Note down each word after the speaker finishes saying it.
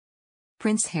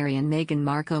Prince Harry and Meghan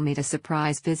Markle made a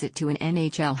surprise visit to an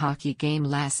NHL hockey game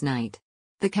last night.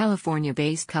 The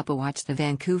California-based couple watched the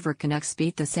Vancouver Canucks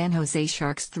beat the San Jose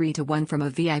Sharks 3-1 from a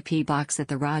VIP box at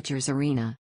the Rogers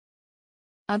Arena.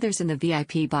 Others in the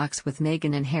VIP box with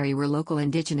Meghan and Harry were local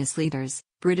Indigenous leaders,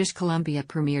 British Columbia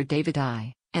Premier David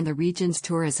I, and the region's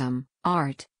tourism,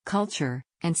 art, culture,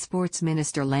 and sports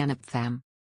minister Lanip Pham.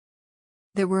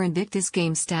 There were Invictus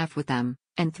Games staff with them,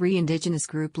 and 3 Indigenous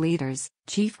group leaders,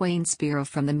 Chief Wayne Spiro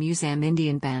from the Musaam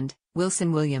Indian Band,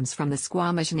 Wilson Williams from the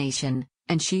Squamish Nation,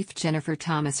 and Chief Jennifer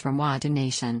Thomas from Wada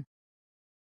Nation.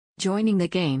 Joining the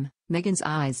game, Meghan's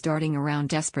eyes darting around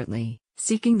desperately,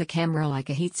 seeking the camera like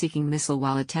a heat-seeking missile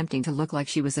while attempting to look like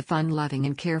she was a fun-loving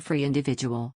and carefree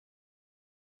individual.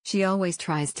 She always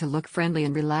tries to look friendly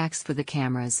and relaxed for the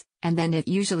cameras, and then it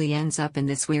usually ends up in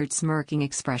this weird smirking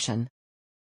expression.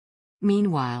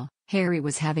 Meanwhile, Harry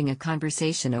was having a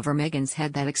conversation over Meghan's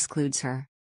head that excludes her.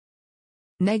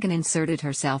 Meghan inserted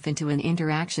herself into an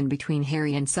interaction between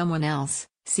Harry and someone else,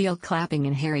 seal clapping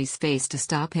in Harry's face to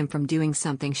stop him from doing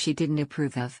something she didn't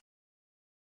approve of.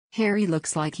 Harry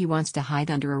looks like he wants to hide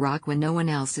under a rock when no one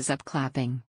else is up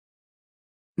clapping.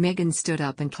 Meghan stood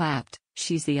up and clapped.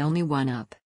 She's the only one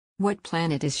up. What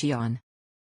planet is she on?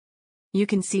 You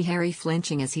can see Harry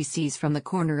flinching as he sees from the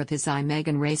corner of his eye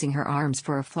Meghan raising her arms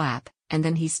for a flap, and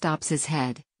then he stops his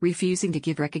head, refusing to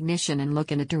give recognition and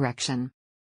look in a direction.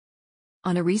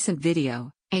 On a recent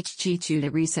video, Archie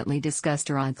recently discussed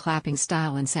her odd clapping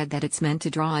style and said that it's meant to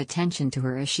draw attention to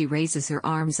her as she raises her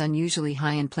arms unusually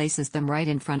high and places them right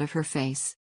in front of her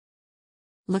face.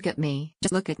 Look at me,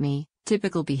 just look at me,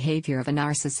 typical behavior of a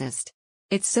narcissist.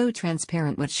 It's so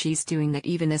transparent what she's doing that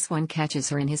even this one catches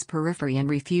her in his periphery and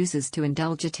refuses to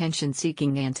indulge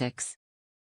attention-seeking antics.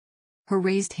 Her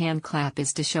raised hand clap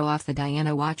is to show off the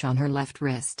Diana watch on her left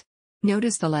wrist.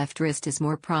 Notice the left wrist is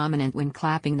more prominent when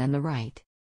clapping than the right.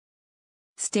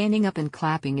 Standing up and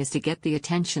clapping is to get the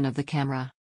attention of the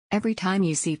camera. Every time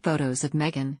you see photos of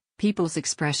Meghan, people's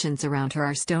expressions around her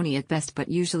are stony at best but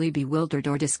usually bewildered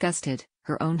or disgusted,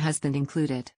 her own husband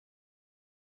included.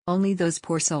 Only those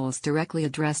poor souls directly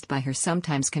addressed by her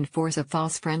sometimes can force a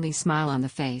false friendly smile on the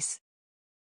face.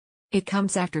 It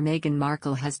comes after Meghan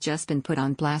Markle has just been put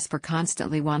on blast for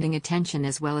constantly wanting attention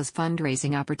as well as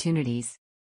fundraising opportunities.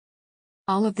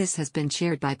 All of this has been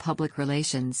shared by public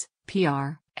relations,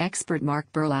 PR, expert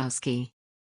Mark Berlowski.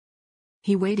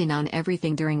 He weighed in on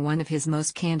everything during one of his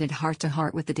most candid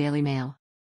heart-to-heart with the Daily Mail.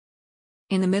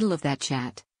 In the middle of that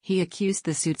chat, he accused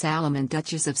the suit's alum and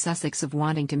Duchess of Sussex of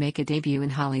wanting to make a debut in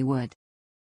Hollywood.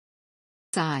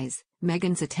 Size,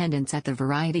 Meghan's attendance at the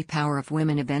Variety Power of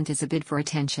Women event is a bid for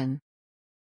attention.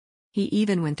 He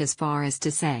even went as far as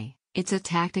to say, it's a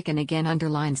tactic and again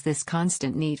underlines this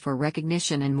constant need for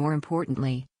recognition and more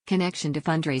importantly, connection to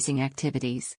fundraising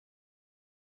activities.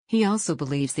 He also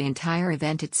believes the entire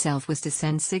event itself was to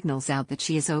send signals out that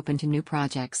she is open to new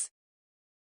projects.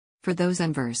 For those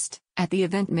unversed, at the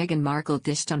event Meghan Markle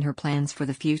dished on her plans for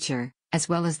the future, as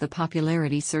well as the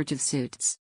popularity surge of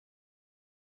Suits.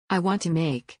 I want to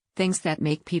make things that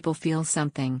make people feel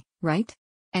something, right?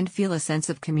 And feel a sense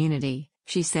of community,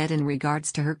 she said in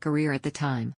regards to her career at the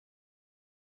time.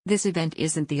 This event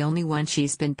isn't the only one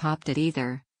she's been popped at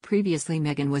either. Previously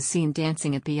Meghan was seen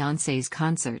dancing at Beyoncé's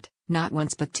concert, not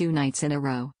once but 2 nights in a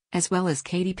row, as well as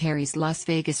Katy Perry's Las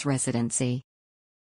Vegas residency.